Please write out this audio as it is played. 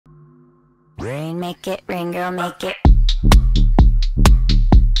Rain, make it, rain girl, make it.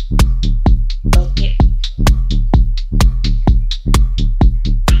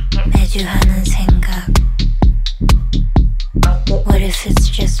 매주 하는 생각. What if it's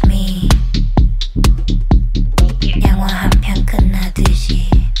just me? 영화 한 편 끝나듯이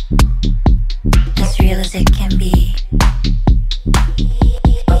As real as it can be.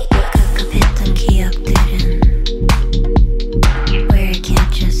 급급했던 기억들은 Where I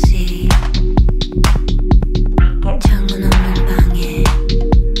can't just see. 창문 없는 방에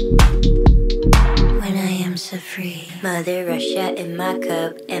When I am so free. Mother Russia in my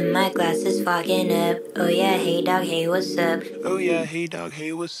cup and my glass is fogging up. Oh yeah, hey dog, hey what's up? Oh yeah, hey dog,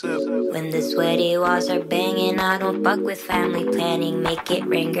 hey what's up? When the sweaty walls are banging, I don't fuck with family planning. Make it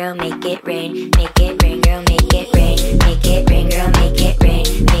rain, girl, make it rain. Make it rain, girl, make it rain. Make it rain, girl, make it rain.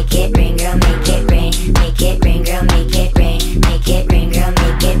 Make it rain, girl, make it rain. Make it rain, girl, make it rain. Make it rain, girl,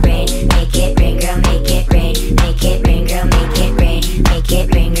 make it rain. Make it rain, girl, make it rain. Make it rain, girl, make it rain. Make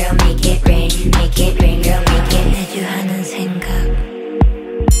it rain, girl, make it rain. Make it rain, girl, make it. 매주 하는 생각.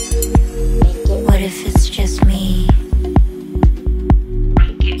 What if it's just me?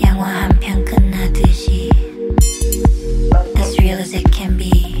 영화 한 편 끝나듯이 As real as it can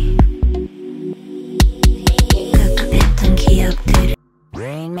be. 급급했던 기억들.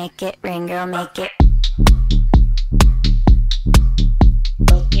 Rain, make it, rain girl, make it.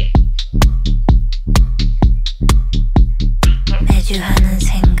 매주 하는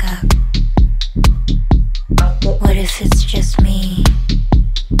생각. What if it's just me?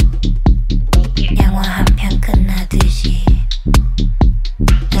 영화 한 편 끝나듯이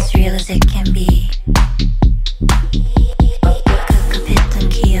As real as it can be. 급급했던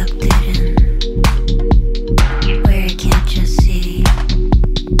기억들은 Where I can't just see.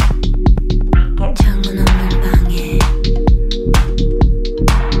 창문 없는 방에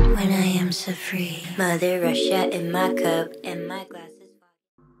When I am so free. Mother Russia in my cup and my glasses.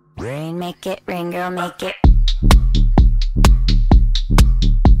 Rain, make it, rain girl, make it.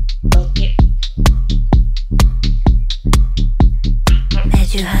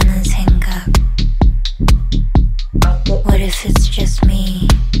 매주 하는 생각. What if it's just me?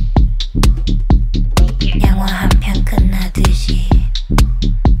 영화 한 편 끝나듯이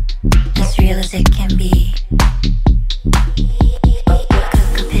As real as it can be.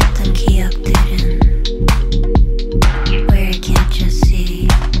 급급했던 기억들은 Where I can't just see.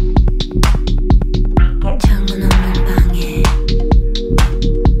 창문 없는 방에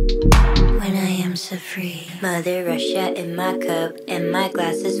When I am so free. Mother Russia in my cup and my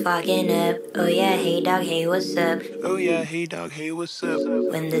glass is fogging up. Oh yeah, hey dog, hey what's up? Oh yeah, hey dog, hey what's up?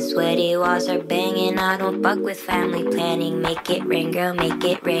 When the sweaty walls are banging, I don't fuck with family planning. Make it rain, girl, make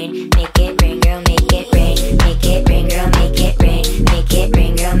it rain. Make it rain, girl, make it rain. Make it rain, girl, make it rain. Make it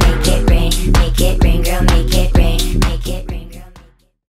rain, girl,